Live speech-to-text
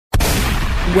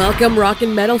Welcome, rock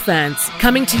and metal fans.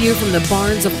 Coming to you from the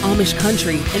barns of Amish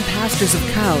country and pastures of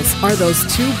cows are those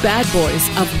two bad boys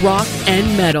of rock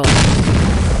and metal.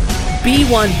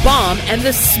 B1 Bomb and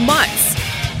the Smuts.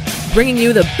 Bringing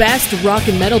you the best rock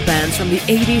and metal bands from the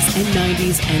 80s and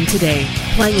 90s and today.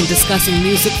 Playing and discussing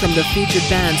music from the featured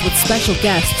bands with special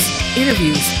guests,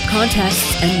 interviews,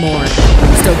 contests, and more.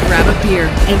 So grab a beer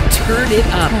and turn it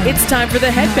up. It's time for the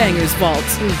Headbangers Vault.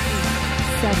 8,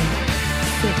 7,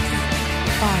 6,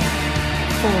 5,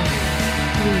 4,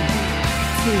 3,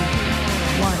 2,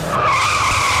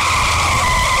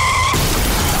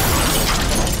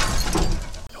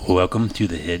 1. Welcome to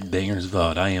the Headbangers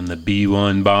Vault. I am the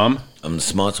B1 Bomb. I'm the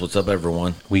Smuts. What's up,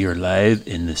 everyone? We are live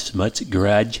in the Smuts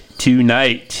Garage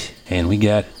tonight. And we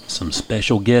got some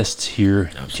special guests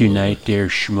here tonight there,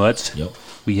 Schmutz. Yep.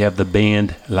 We have the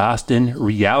band Lost in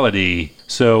Reality.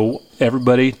 So,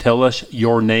 everybody, tell us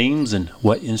your names and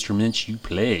what instruments you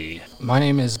play. My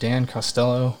name is Dan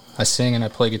Costello. I sing and I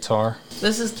play guitar.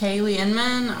 This is Kaylee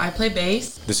Inman. I play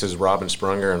bass. This is Robin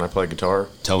Sprunger, and I play guitar.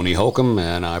 Tony Holcomb,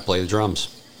 and I play the drums.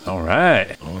 All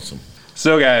right. Awesome.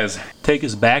 So, guys, take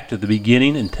us back to the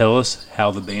beginning and tell us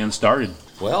how the band started.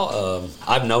 Well,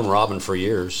 I've known Robin for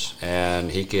years, and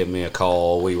he gave me a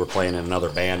call. We were playing in another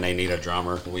band. They needed a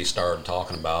drummer. We started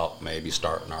talking about maybe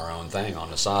starting our own thing on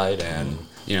the side, and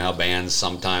you know how bands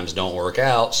sometimes don't work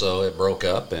out, so it broke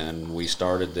up, and we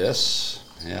started this.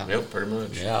 Yeah. Yep, pretty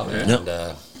much. Yeah, and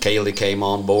Kaylee came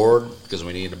on board because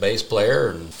we needed a bass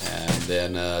player, and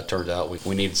then it turned out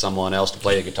we needed someone else to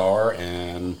play the guitar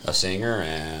and a singer,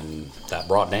 and that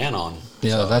brought Dan on.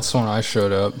 Yeah, so that's when I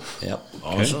showed up. Yep.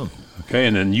 Awesome. Okay,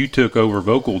 and then you took over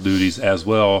vocal duties as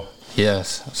well.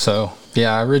 Yes. So,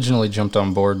 yeah, I originally jumped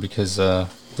on board because their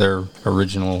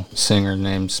original singer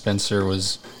named Spencer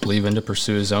was leaving to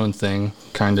pursue his own thing,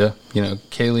 kind of. You know,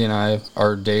 Kaylee and I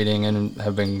are dating and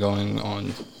have been going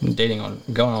on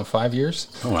 5 years.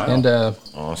 Oh, wow. And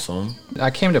Awesome. I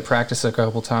came to practice a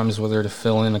couple times with her to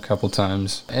fill in a couple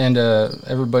times, and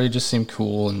everybody just seemed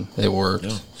cool and it worked.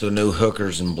 Yeah. So no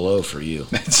hookers and blow for you.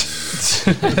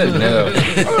 No,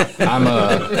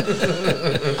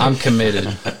 I'm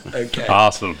committed. Okay.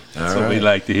 Awesome. That's what we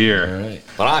like to hear. All right.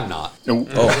 But I'm not. Oh.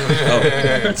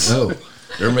 No.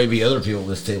 There may be other people at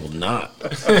this table not.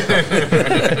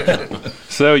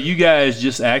 So you guys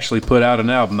just actually put out an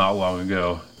album not long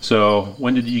ago. So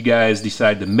when did you guys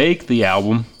decide to make the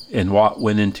album, and what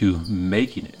went into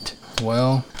making it?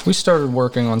 Well, we started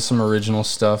working on some original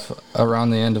stuff around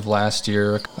the end of last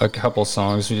year. A couple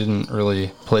songs, we didn't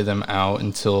really play them out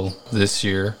until this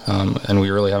year, and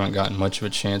we really haven't gotten much of a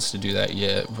chance to do that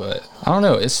yet. But I don't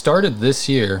know, it started this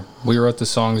year. We wrote the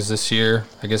songs this year.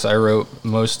 I guess I wrote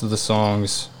most of the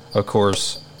songs. Of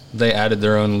course, they added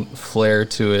their own flair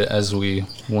to it as we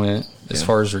went. As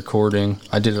far as recording,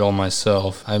 I did it all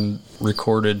myself. I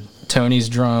recorded Tony's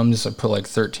drums. I put like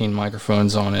 13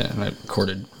 microphones on it, and I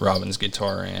recorded Robin's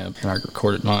guitar amp, and I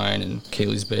recorded mine and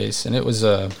Kaylee's bass, and it was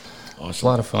awesome. A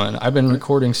lot of fun. I've been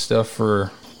recording stuff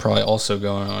for probably also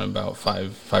going on about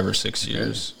five or 6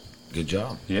 years. Good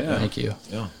job. Yeah. Thank you.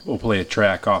 Yeah. We'll play a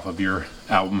track off of your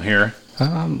album here.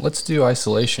 Let's do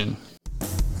Isolation.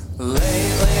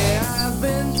 Lately I've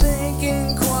been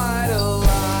thinking quite a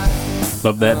lot.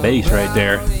 Love that bass right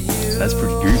there. That's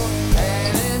pretty groovy.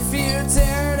 And if you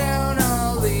tear down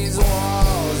all these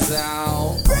walls,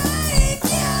 I'll break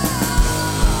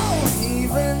you.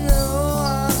 Even though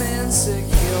I'm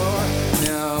insecure,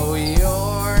 no,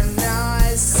 you're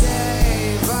not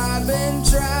safe. I've been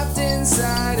trapped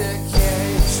inside a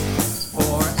cage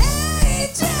for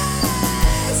ages.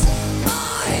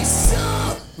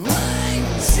 Isolation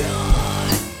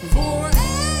for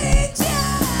ages.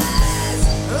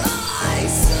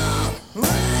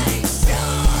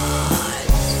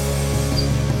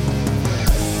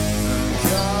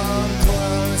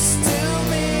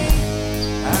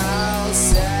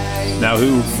 Now,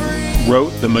 who wrote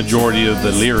the majority of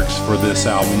the lyrics for this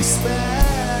album?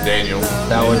 Daniel.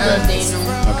 That would have been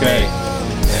Daniel. Okay.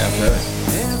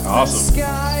 yeah. Awesome.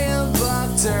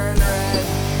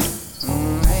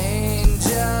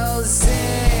 Angels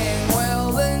sing,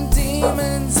 well then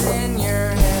demons in your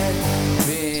head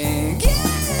begin.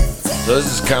 So this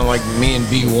is kind of like me and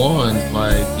B1.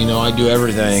 Like, you know, I do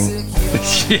everything.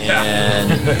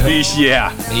 And he's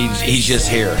just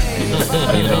here.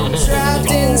 You know. I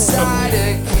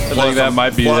think that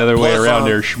might be the other way around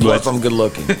there, Plus, I'm good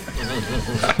looking.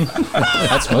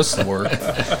 That's most of the work.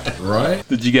 Right?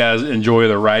 Did you guys enjoy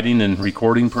the writing and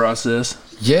recording process?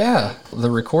 Yeah,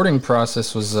 the recording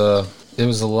process was It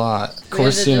was a lot. Of We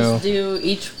course, had to just do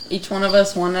each one of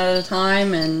us one at a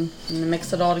time and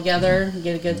mix it all together,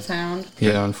 get a good sound.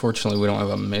 Yeah, unfortunately, we don't have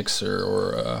a mixer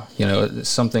or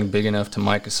something big enough to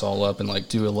mic us all up and like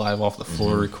do a live off the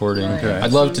floor recording. Right. Okay.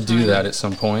 I'd love to do that at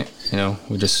some point.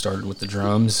 We just started with the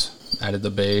drums, added the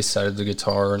bass, added the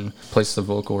guitar, and placed the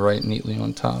vocal right neatly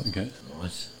on top. Okay.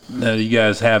 Now, do you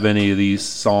guys have any of these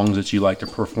songs that you like to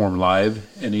perform live?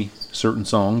 Any certain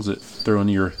songs that throw in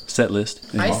your set list?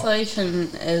 Isolation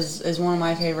is one of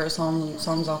my favorite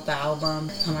songs off the album.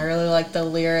 I really like the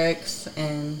lyrics,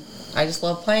 and I just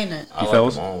love playing it. You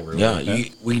fellas? Yeah,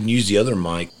 we can use the other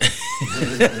mic.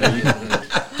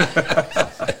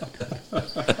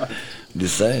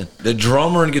 Just saying. The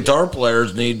drummer and guitar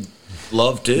players need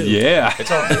love too. Yeah.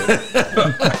 It's all good.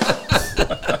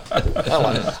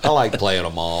 I like playing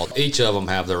them all. Each of them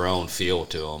have their own feel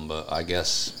to them, but I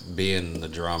guess being the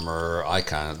drummer,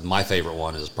 my favorite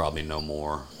one is probably No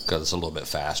More because it's a little bit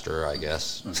faster, I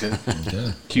guess.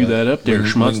 Okay. Cue that up there,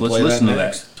 Schmutz. Let's listen to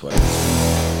that.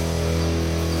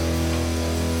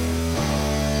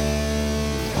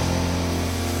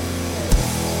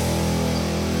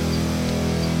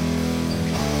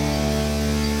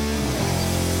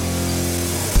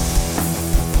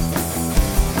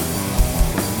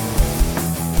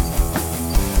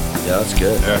 Yeah, that's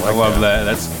good. Yeah, I love that.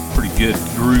 That's pretty good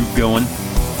groove going.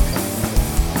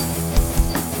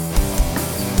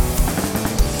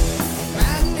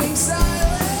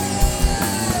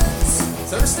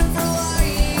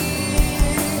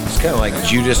 It's kind of like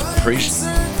Judas Priest.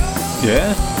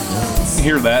 Yeah, you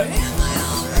hear that.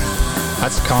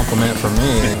 That's a compliment for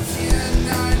me.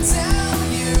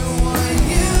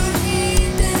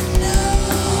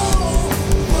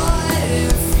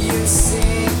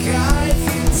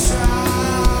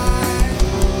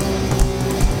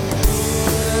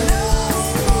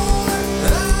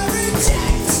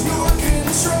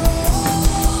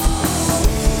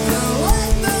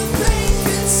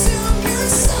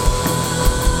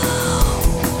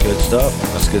 Good stuff.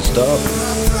 That's good stuff.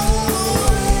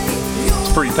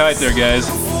 It's pretty tight there, guys.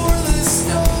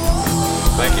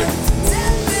 Thank you.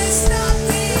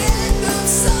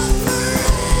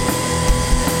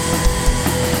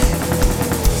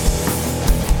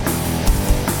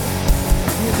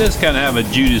 It does kind of have a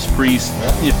Judas Priest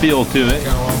feel to it.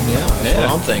 That's what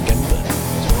I'm thinking. But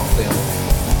that's what I'm feeling.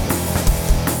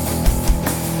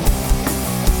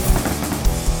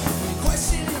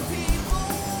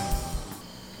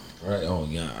 Right. Oh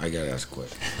yeah, I gotta ask a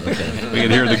question. Okay. We can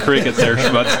hear the crickets there,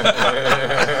 Schmutz.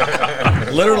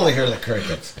 Literally hear the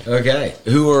crickets. Okay.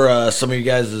 Who are some of you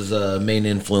guys' main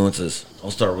influences?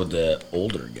 I'll start with the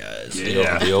older guys.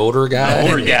 Yeah. The older guy?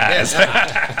 Older guys.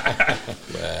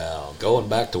 Well, going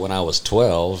back to when I was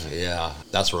 12, yeah,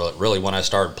 that's really when I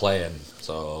started playing.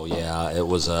 So, yeah, it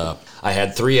was, I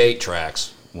had 3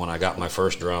 8-tracks when I got my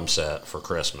first drum set for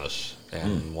Christmas.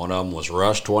 And one of them was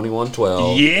Rush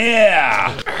 2112.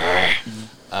 Yeah.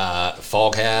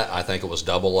 Fog Hat, I think it was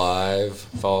Double Live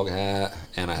Fog Hat.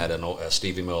 And I had a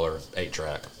Stevie Miller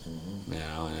 8-track.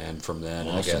 And from then,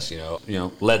 awesome. I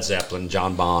guess, Led Zeppelin,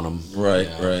 John Bonham. Right,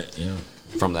 yeah.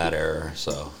 From that era,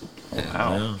 so.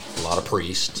 Wow. Yeah. A lot of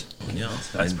Priest. Yeah.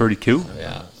 That's pretty cool.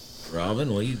 Yeah.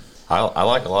 Robin, what do you... I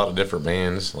like a lot of different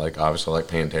bands. Like, obviously, I like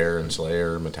Pantera and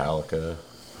Slayer, Metallica.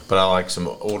 But I like some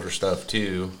older stuff,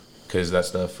 too, because that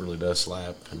stuff really does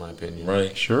slap, in my opinion.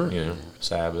 Right. Sure.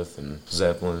 Sabbath and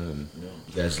Zeppelin. And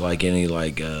You guys like any, I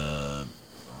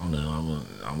don't know,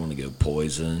 I want to go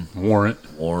Poison. Warrant.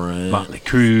 Motley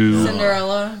Crue.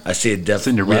 Cinderella. I see a Def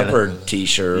Cinderella. Leppard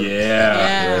t-shirt.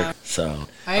 Yeah. So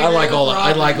I I like agree all with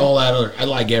I like Robin. all that other I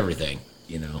like everything,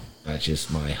 That's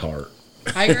just my heart.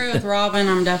 I agree with Robin.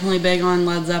 I'm definitely big on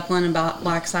Led Zeppelin and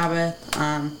Black Sabbath.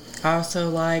 I also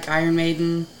like Iron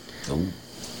Maiden.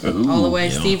 All the way,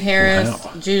 yeah. Steve Harris,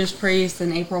 Wow. Judas Priest,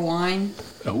 and April Wine.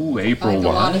 Oh, I April like a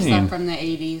lot of stuff Wine. from the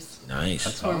 80s. Nice.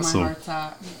 That's where awesome. my heart's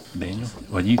at. Daniel,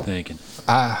 what are you thinking?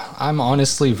 I'm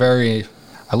honestly I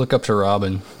look up to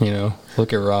Robin,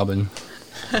 Look at Robin.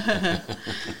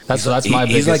 That's my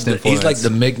biggest influence. He's like the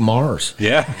Mick Mars.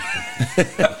 Yeah.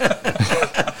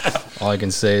 All I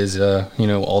can say is,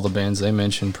 all the bands they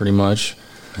mentioned pretty much.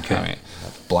 Okay. I mean,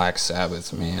 Black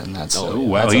Sabbath, man. That's Oh,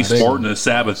 wow. that's a He's big sporting a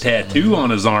Sabbath tattoo on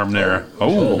his arm there.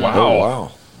 Oh, wow. Oh,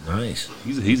 wow. Nice.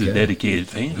 He's a dedicated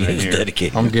fan right He's here.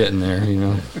 dedicated. I'm getting there,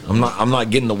 I'm not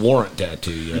getting the Warrant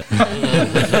tattoo yet.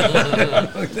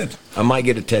 I might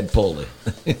get a Ted Poley.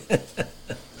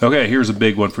 Okay, here's a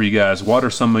big one for you guys. What are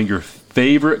some of your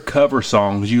favorite cover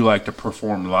songs you like to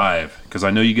perform live? Because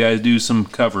I know you guys do some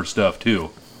cover stuff too.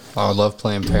 I love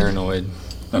playing Paranoid.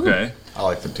 Okay. I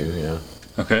like them too, yeah.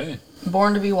 Okay.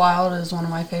 Born to Be Wild is one of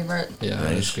my favorite. Yeah,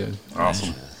 that is good.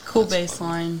 Awesome. Cool bass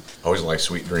line. I always like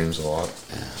Sweet Dreams a lot.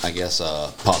 I guess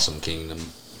Possum Kingdom.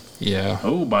 Yeah.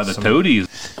 Oh, by the Toadies.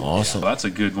 Awesome. Well, that's a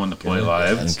good one to play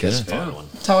live. That's It's a good. fun one.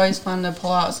 It's always fun to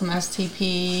pull out some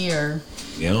STP or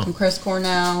Yeah. some Chris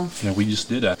Cornell. Yeah, we just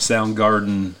did a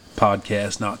Soundgarden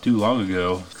podcast not too long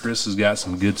ago. Chris has got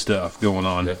some good stuff going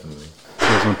on. Definitely. You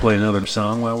guys want to play another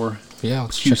song while we're Yeah,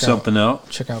 let's cue check something out?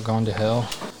 Check out Gone to Hell.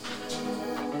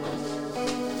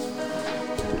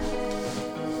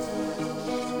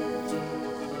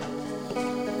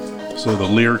 So the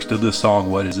lyrics to this song,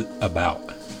 what is it about?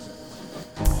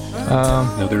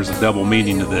 Now, there's a double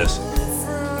meaning to this.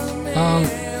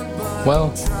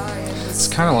 Well, it's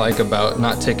kind of like about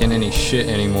not taking any shit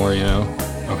anymore, you know.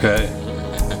 Okay.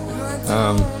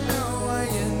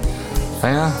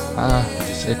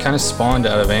 It kind of spawned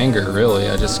out of anger, really.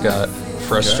 I just got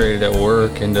frustrated at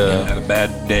work and Had a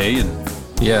bad day and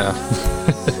yeah.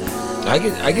 I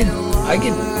could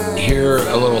hear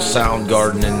a little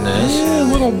Soundgarden in this. a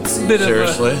little bit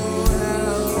Seriously.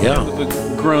 Yeah. of a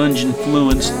grunge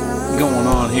influence going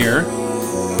on here.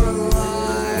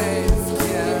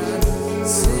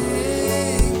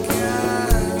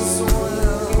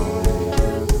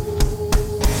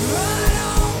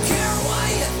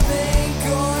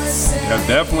 Yeah,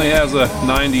 definitely has a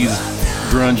 90s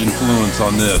grunge influence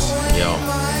on this. Yeah.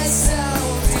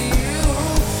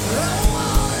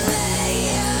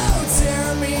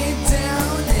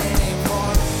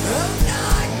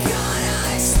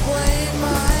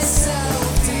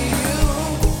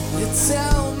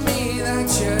 Tell me that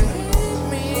you hate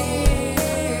me.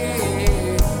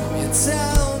 You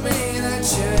tell me that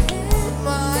you hate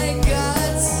my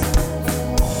guts.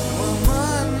 Well,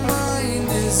 my mind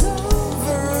is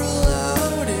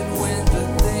overloaded with the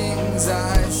things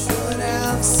I should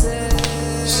have said.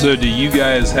 So, do you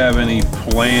guys have any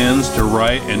plans to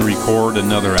write and record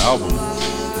another album?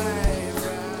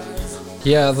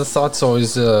 Yeah, the thought's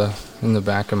always in the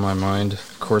back of my mind.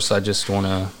 Of course, I just want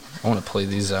to play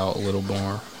these out a little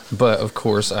more. But of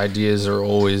course, ideas are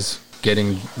always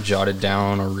getting jotted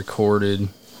down or recorded.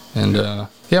 And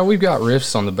yeah, we've got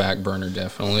riffs on the back burner,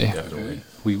 definitely.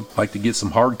 We like to get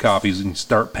some hard copies and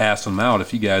start passing them out.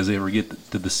 If you guys ever get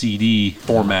to the CD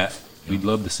format, we'd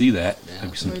love to see that.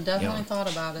 Maybe some- We definitely thought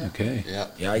about it. okay. Yeah.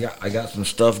 Yeah, I got some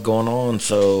stuff going on,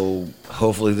 so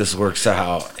hopefully this works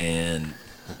out and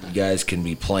you guys can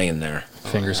be playing there.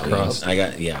 Fingers crossed.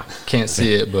 Can't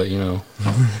see it, but you know.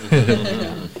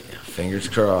 Fingers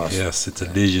crossed. Yes, it's a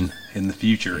vision in the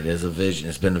future. It is a vision.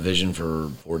 It's been a vision for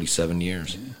 47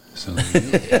 years. So,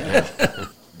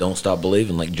 Don't stop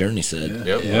believing, like Journey said.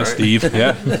 Yep, yeah, right. Steve.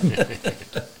 Yeah.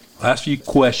 Last few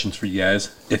questions for you guys.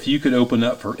 If you could open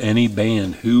up for any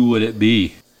band, who would it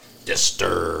be?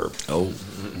 Disturbed. Oh,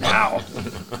 Wow,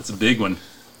 that's a big one.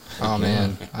 Oh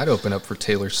man, I'd open up for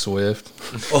Taylor Swift.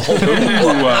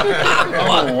 Oh,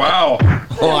 wow.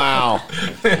 wow.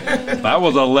 That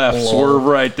was a left swerve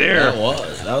right there.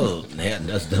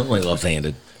 That's definitely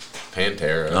left-handed.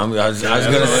 Pantera. I was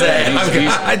going to say.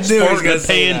 I knew he was going to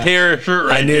say that. Pantera shirt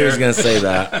right I knew he was there. going to say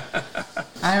that.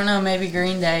 I don't know, maybe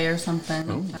Green Day or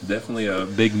something. Definitely a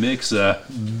big mix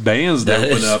bands that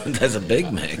open up. That's a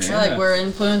big mix. I feel like we're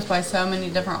influenced by so many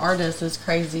different artists. It's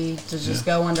crazy to just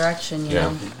go one direction, you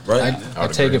know. Right. I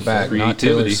take it back. Not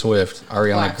Taylor Creativity. Swift.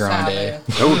 Ariana Black Grande.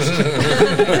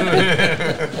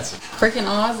 Freaking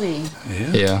Ozzy.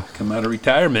 Yeah. Come out of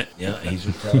retirement. Yeah, he's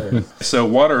retired. So,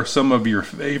 what are some of your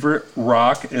favorite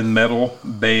rock and metal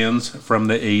bands from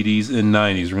the 80s and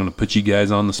 90s? We're going to put you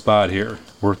guys on the spot here.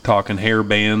 We're talking hair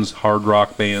bands, hard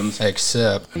rock bands,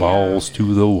 Except balls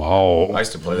to the wall. I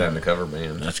used to play that in the cover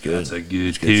band. That's good. That's a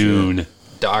good tune.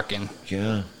 Dokken.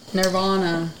 Yeah.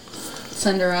 Nirvana.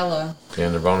 Cinderella.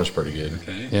 Yeah, Nirvana's pretty good.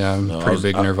 Okay. Yeah, I'm a I pretty was-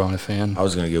 big Nirvana fan. I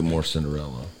was going to give more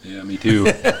Cinderella. Yeah, me too.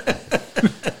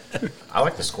 I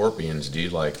like the Scorpions,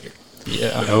 dude. Like,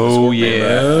 Yeah. Oh,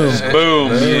 yeah.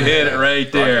 Boom. You hit it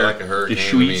right there. Like a hurricane, The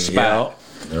sweet I mean, spot.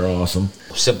 They're awesome.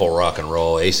 Simple rock and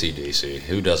roll, AC/DC.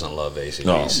 Who doesn't love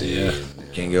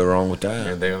AC/DC? Can't go wrong with that.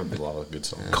 and they have a lot of good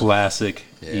songs. Classic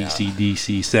Yeah.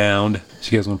 AC/DC sound.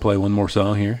 So, you guys want to play one more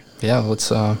song here? Yeah, let's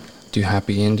do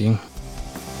Happy Ending.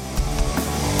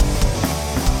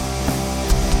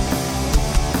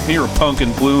 Hear a punk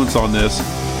influence on this.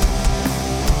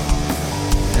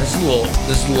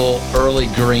 This little early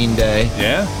Green Day.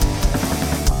 Yeah?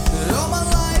 All my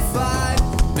life I've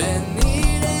been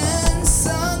needing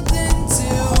something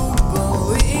to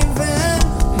believe in.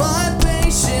 My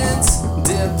patience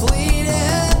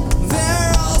depleted.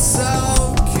 They're all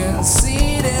so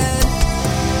conceited.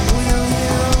 Will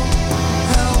you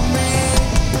help me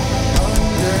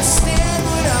understand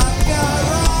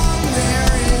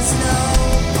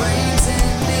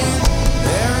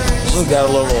got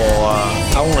a little,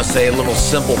 I want to say a little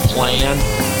simple plan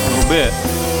A little bit.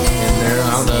 in there.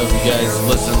 I don't know if you guys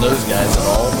listen to those guys at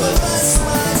all,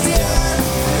 but yeah.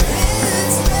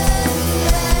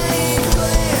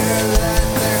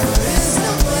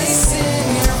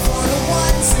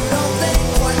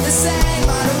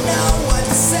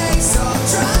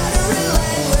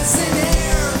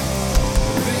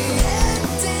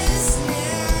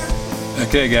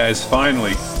 Okay, guys,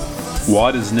 finally,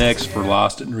 what is next for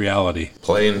Lost in Reality?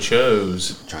 Playing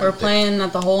shows. We're playing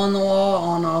at the Hole in the Wall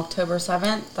on October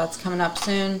 7th. That's coming up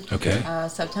soon. Okay.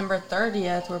 September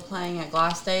 30th, we're playing at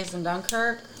Glass Days in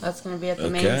Dunkirk. That's going to be at the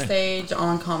main Okay. stage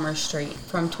on Commerce Street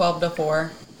from 12 to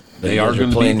 4. They are going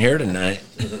to playing be here tonight.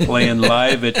 playing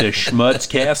live at the Schmutz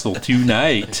Castle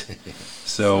tonight.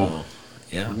 So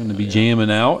Yeah. we're going to be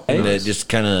jamming out. And it just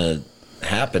kind of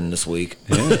happened this week.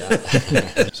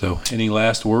 So any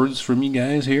last words from you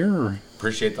guys here? Or?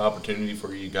 Appreciate the opportunity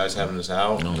for you guys having us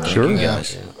out. No, thank Sure. you Yeah.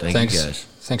 guys. Thank Thanks. you guys.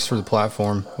 Thanks for the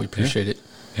platform. We appreciate it.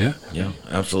 Yeah. Yeah,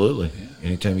 absolutely.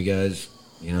 Anytime you guys,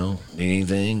 need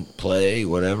anything, play,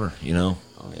 whatever,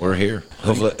 we're here.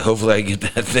 Hopefully I get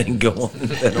that thing going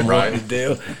that I'm Right. wanting to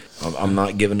do. I'm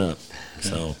not giving up.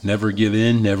 So Never give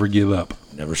in, never give up.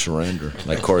 never surrender.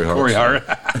 Like Corey Hart. Corey said.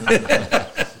 Hart.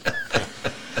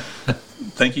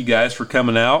 Thank you guys for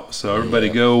coming out. So everybody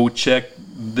go check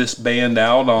this band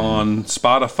out on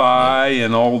Spotify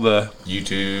and all the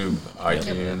YouTube,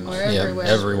 iTunes. We're Yeah, everywhere.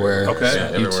 everywhere. Okay. Yeah,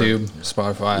 everywhere. YouTube,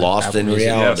 Spotify. Lost Apple in Music.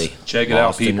 reality. Yes, check it out,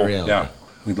 Lost in people. reality. Yeah,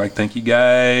 we'd like to thank you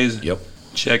guys. Yep.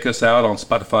 Check us out on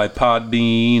Spotify,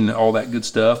 Podbean, all that good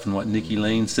stuff, and what Nikki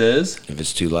Lane says. If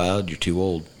it's too loud, you're too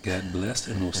old. God bless,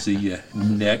 and we'll see you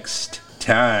next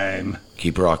time.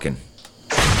 Keep rocking.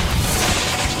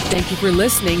 Thank you for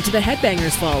listening to the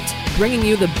Headbangers Vault, bringing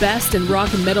you the best in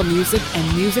rock and metal music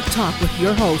and music talk with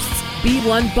your hosts,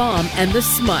 B1 Bomb and the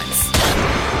Smuts.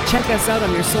 Check us out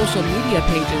on your social media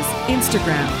pages,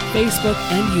 Instagram, Facebook,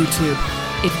 and YouTube.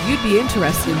 If you'd be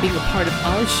interested in being a part of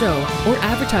our show or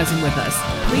advertising with us,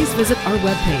 please visit our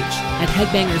webpage at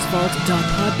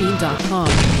headbangersvault.podbean.com.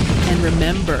 And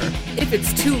remember, if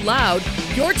it's too loud,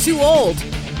 you're too old.